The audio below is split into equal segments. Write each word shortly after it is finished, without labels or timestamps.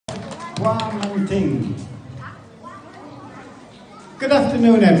Good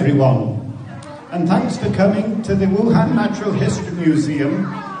afternoon, everyone, and thanks for coming to the Wuhan Natural History Museum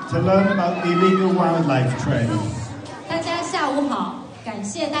to learn about the illegal wildlife trade. 大家下午好，感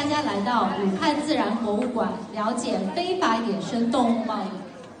谢大家来到武汉自然博物馆，了解非法野生动物贸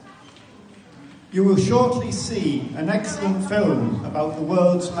易。You will shortly see an excellent film about the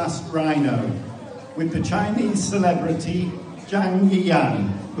world's last rhino, with the Chinese celebrity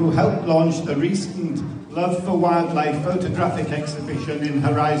Changjiang, who helped launch the recent Love for Wildlife photographic exhibition in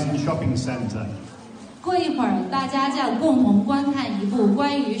Horizon Shopping Centre. 过一会儿，大家将共同观看一部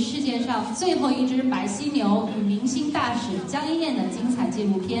关于世界上最后一只白犀牛与明星大使江一燕的精彩纪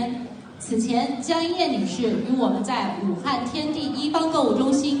录片。此前，江一燕女士与我们在武汉天地一方购物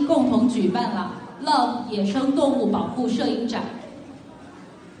中心共同举办了 Love 野生动物保护摄影展。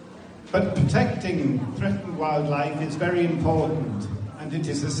But protecting threatened wildlife is very important, and it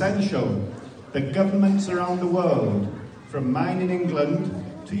is essential that governments around the world, from mine in England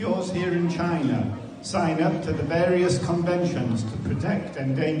to yours here in China, sign up to the various conventions to protect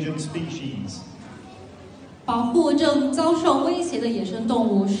endangered species. 保护正遭受威胁的野生动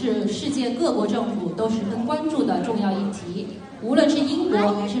物是世界各国政府都十分关注的重要议题。无论是英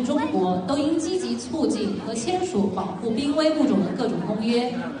国还是中国，都应积极促进和签署保护濒危物种的各种公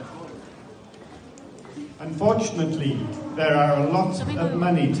约。Unfortunately, there are a lot of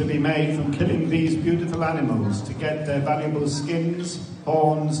money to be made from killing these beautiful animals to get their valuable skins,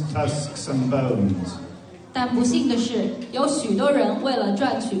 horns, tusks, and bones. 但不幸的是，有许多人为了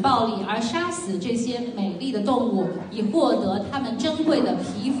赚取暴利而杀死这些美丽的动物，以获得它们珍贵的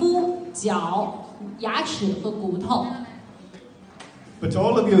皮肤、角、牙齿和骨头。But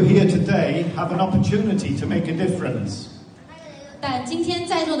all of you here today have an opportunity to make a difference. 但今天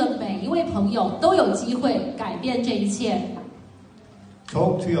在座的每一位朋友都有机会改变这一切。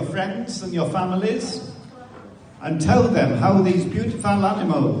Talk to your friends and your families and tell them how these beautiful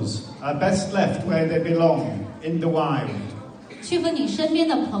animals are best left where they belong, in the wild. 去和你身边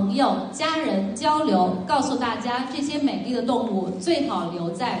的朋友、家人交流，告诉大家这些美丽的动物最好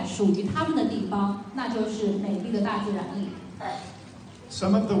留在属于它们的地方，那就是美丽的大自然里。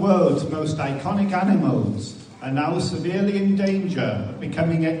Some of the world's most iconic animals are now severely in danger of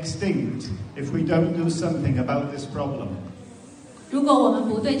becoming extinct if we don't do something about this problem. 如果我们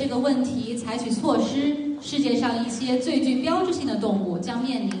不对这个问题采取措施，世界上一些最具标志性的动物将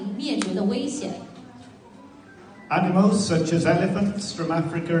面临灭绝的危险。Animals such as elephants from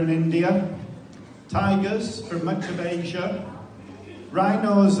Africa and India, tigers from much of Asia,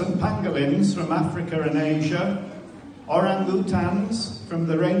 rhinos and pangolins from Africa and Asia, orangutans from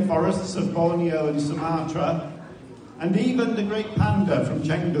the rainforests of Borneo and Sumatra, and even the great panda from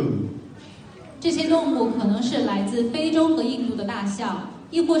Chengdu. 这些动物可能是来自非洲和印度的大象，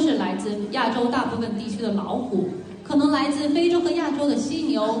亦或是来自亚洲大部分地区的老虎，可能来自非洲和亚洲的犀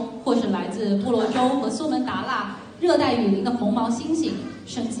牛，或是来自婆罗洲和苏门答腊热带雨林的红毛猩猩，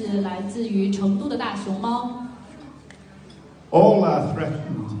甚至来自于成都的大熊猫。All are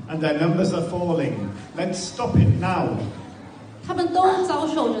threatened, and their numbers are falling. Let's stop it now. 它们都遭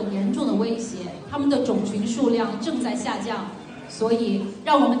受着严重的威胁，它们的种群数量正在下降，所以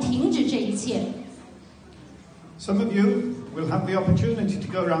让我们停止这一切。Some of you will have the opportunity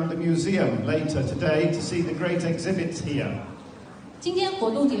to go around the museum later today to see the great exhibits here. 今天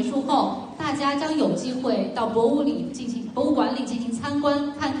活动结束后，大家将有机会到博物馆里进行参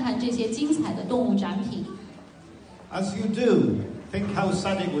观，看看这些精彩的动物展品。As you do, think how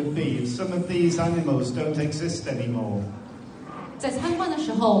sad it would be if some of these animals don't exist anymore. 在参观的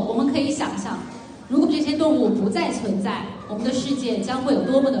时候，我们可以想象，如果这些动物不再存在，我们的世界将会有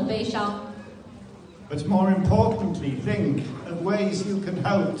多么的悲伤。But more importantly, think of ways you can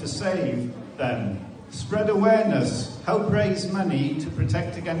help to save them. Spread awareness, help raise money to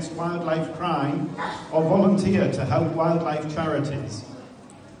protect against wildlife crime, or volunteer to help wildlife charities.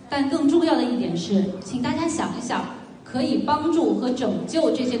 但更重要的一点是，请大家想一想，可以帮助和拯救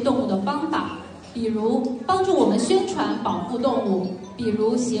这些动物的方法，比如帮助我们宣传保护动物，比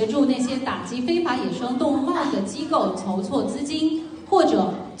如协助那些打击非法野生动物贸易的机构筹措资金，或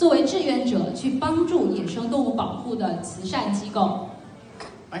者作为志愿者去帮助野生动物保护的慈善机构。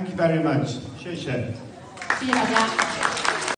Thank you very much. 谢谢。谢谢大家。